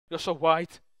You're so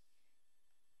white.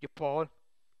 You Paul.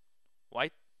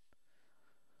 White.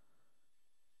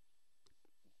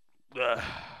 Ugh.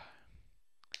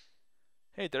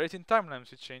 Hey, the rating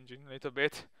timelines is changing a little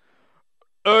bit.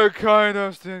 I kind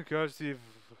of think I see.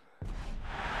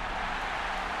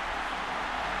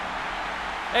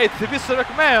 Hey, it's Mr.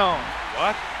 McMahon.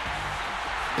 What?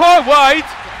 Paul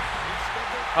White!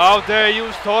 How dare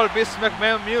you stole Vince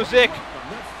McMahon music?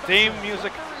 Theme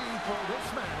music.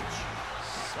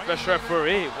 Special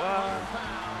referee. What?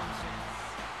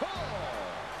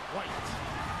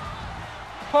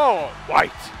 Paul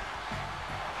White.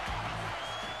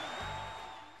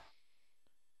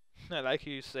 I like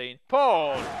you saying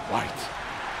Paul White.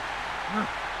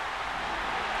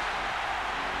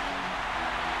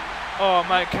 Oh,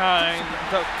 Mankind,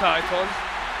 the title.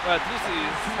 But this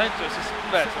is Santos is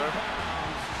better.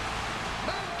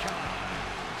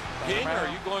 King, are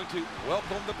you going to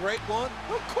welcome the great one?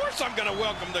 Of course I'm going to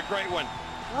welcome the great one.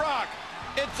 Rock,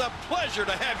 it's a pleasure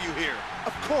to have you here.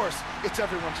 Of course, it's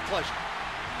everyone's pleasure.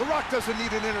 The Rock doesn't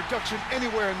need an introduction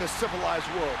anywhere in this civilized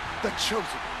world. The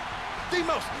chosen. The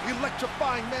most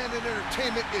electrifying man in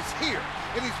entertainment is here,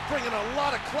 and he's bringing a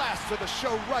lot of class to the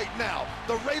show right now.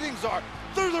 The ratings are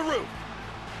through the roof.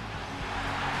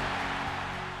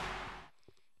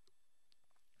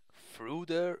 Through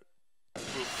the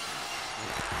roof.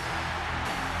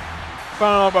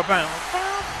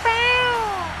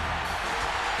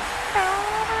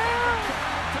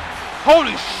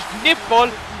 Holy nipple!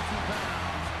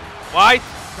 White.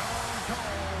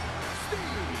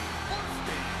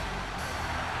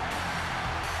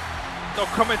 No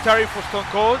commentary for Stone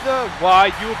Cold. Why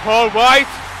you, Paul White?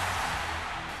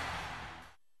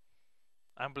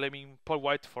 I'm blaming Paul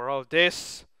White for all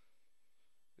this.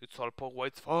 It's all Paul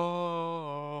White's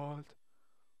fault.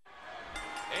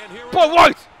 And here Paul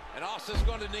White! And Austin's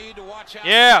going to need to watch out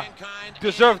yeah, for Mankind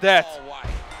deserve and that. Paul White.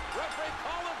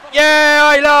 Yeah,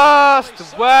 I lost!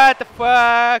 What the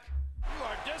fuck? You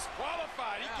are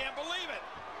disqualified. He can't believe it.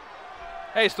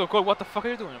 Hey, Stone Cold, what the fuck are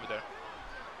you doing over there?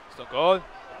 Stone Cold?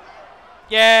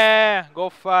 Yeah, go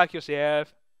fuck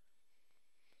yourself.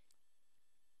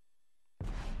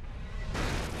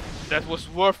 That was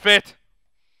worth it.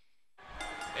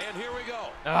 And here we go.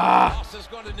 Ah. Austin's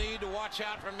going to need to watch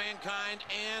out for Mankind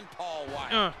and Paul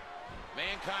White.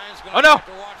 Mankind's going to have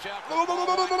to watch out for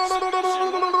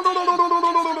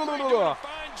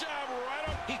Fine job,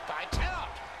 right? He fights out.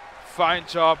 Fine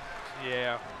job.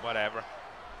 Yeah, whatever.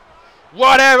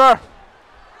 Whatever!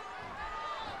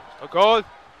 Stone Cold,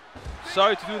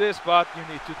 sorry to do this, but you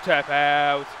need to tap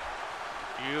out.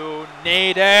 You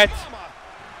need it.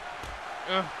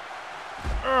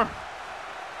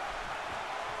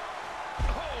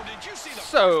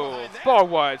 So, Paul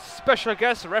White, special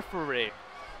guest referee.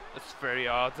 That's very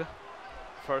odd.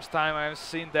 First time I've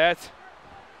seen that.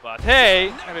 But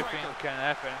hey, everything can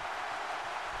happen.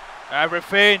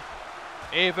 Everything.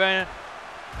 Even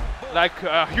like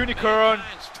a unicorn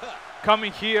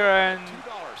coming here and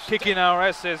kicking our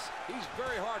asses. He's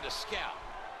very hard to scout.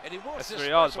 And he wants this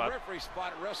special odd, referee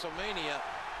spot at WrestleMania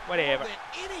whatever. more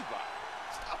than anybody.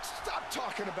 Stop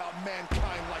talking about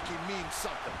Mankind like he means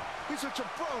something. He's a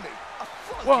jabroni, a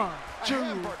flunky, 1, a 2,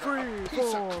 hamburger, 3, a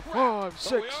piece 4, of crap. 5, But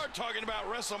 6. we are talking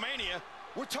about WrestleMania.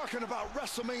 We're talking about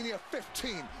WrestleMania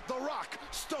 15. The Rock,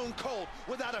 Stone Cold,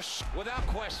 without a Without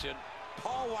question,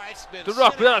 Paul White's been The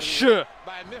Rock sent without out a here shirt.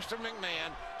 by Mr.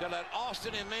 McMahon to let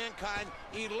Austin and Mankind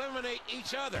eliminate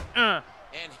each other and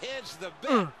heads the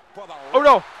bet for the Oh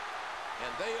no!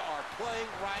 And they are playing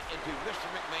right into Mr.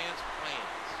 McMahon's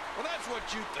plans. Well, that's what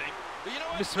you think. But you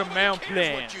know what? Mr. Nobody McMahon cares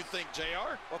plans. what you think,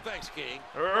 JR. Well, thanks, King.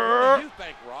 What do you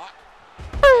think, Rock?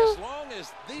 As long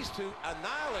as these two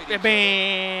annihilate each other,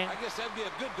 I guess that'd be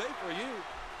a good day for you.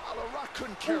 Well, The Rock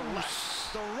couldn't care less.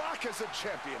 The Rock is a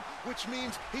champion, which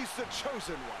means he's the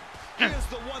chosen one. He is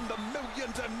the one the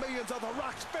millions and millions of The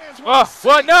Rock's fans want to see.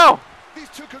 What? No! These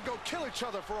two could go kill each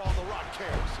other for all The Rock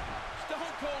cares.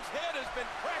 Stone Cold's head has been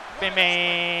cracked. Bing,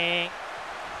 bing.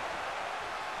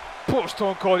 Poor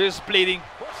Stone Cold is bleeding.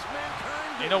 What's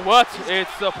Mankind doing? You know what?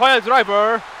 It's the pile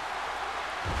driver.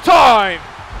 Time!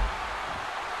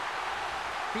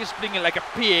 He's bleeding like a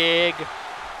pig.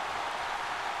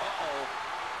 Uh-oh.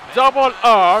 Double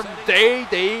arm Setting up.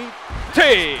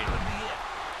 DDT.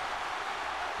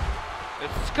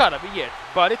 It's gotta be it,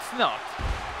 but it's not.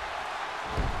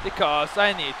 Because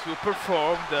I need to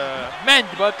perform the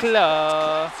mandible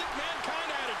claw. Classic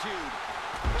Mankind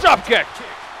attitude. Drop kick.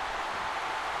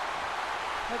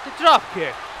 Like the drop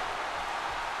kick.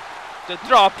 The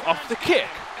drop of the kick.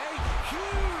 A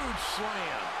huge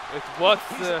slam. It was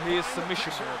his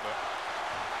submission move.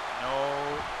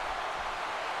 No.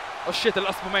 Oh shit, I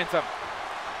lost momentum.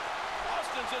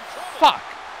 Austin's in trouble. Fuck.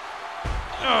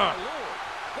 Oh, my Lord.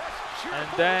 That's sheer And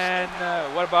force then,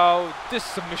 and what about this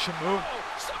submission move?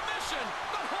 power. Submission.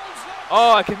 The hold's locked.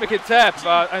 Oh, I can make it tap,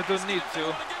 but I don't need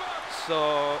to.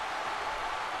 So...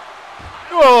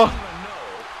 Oh!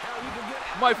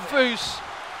 My face!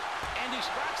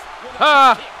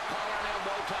 Ah!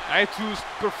 I had to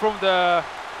perform the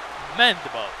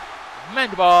mandible.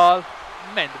 Mandible.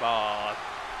 Mandible.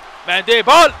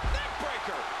 Mandible!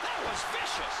 Neckbreaker. That was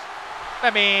vicious.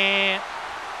 I mean...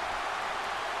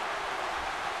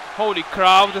 Holy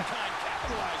crowd. Time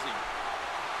capitalizing.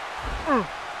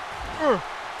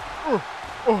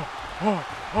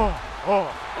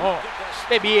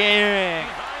 Baby!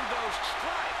 Behind those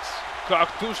strikes.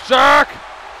 Cactus Jack!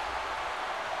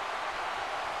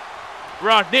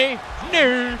 Rodney! No!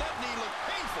 That knee looked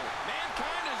painful.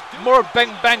 Mankind is doing More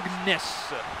bang bangness.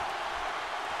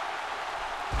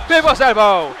 Pivot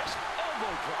elbow! crisp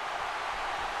elbow drop.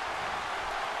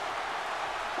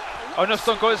 Oh no,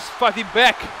 Stone Cold is fighting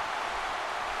back.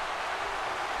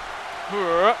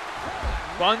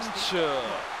 Punch.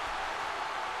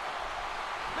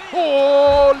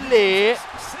 Holy!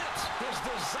 Sense his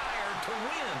desire to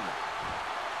win.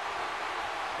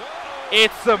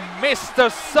 It's a Mr.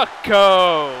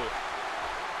 Sucko.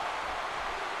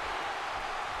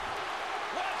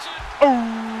 Watch it.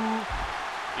 Oh,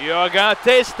 you're gonna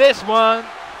taste this one.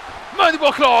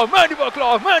 Mandible claw, mandible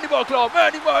claw, mandible claw,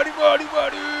 mandible. How many of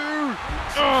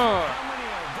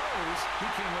those he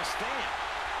can withstand?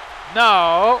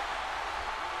 Now,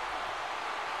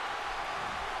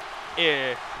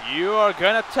 if you are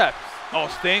gonna tap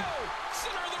Austin,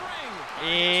 Center of the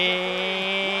ring.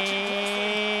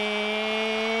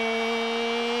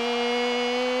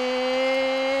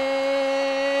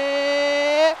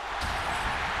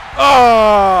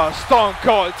 Oh, Stone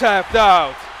Cold tapped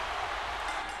out.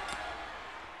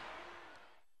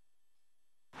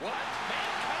 What?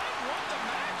 Mankind won the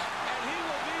match, and he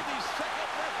will be the second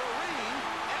referee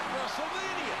at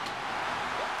WrestleMania.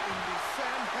 What in the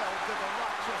Sam hell did the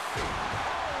Rock just see?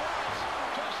 Paul Watts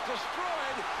just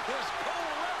destroyed his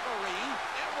co-referee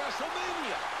at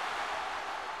WrestleMania.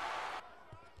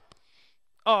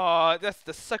 Oh, that's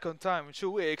the second time in 2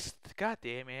 weeks. God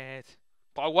damn it.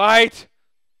 Paul White.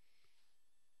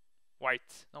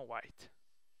 White, not white.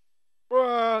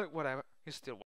 Whatever. He's still white.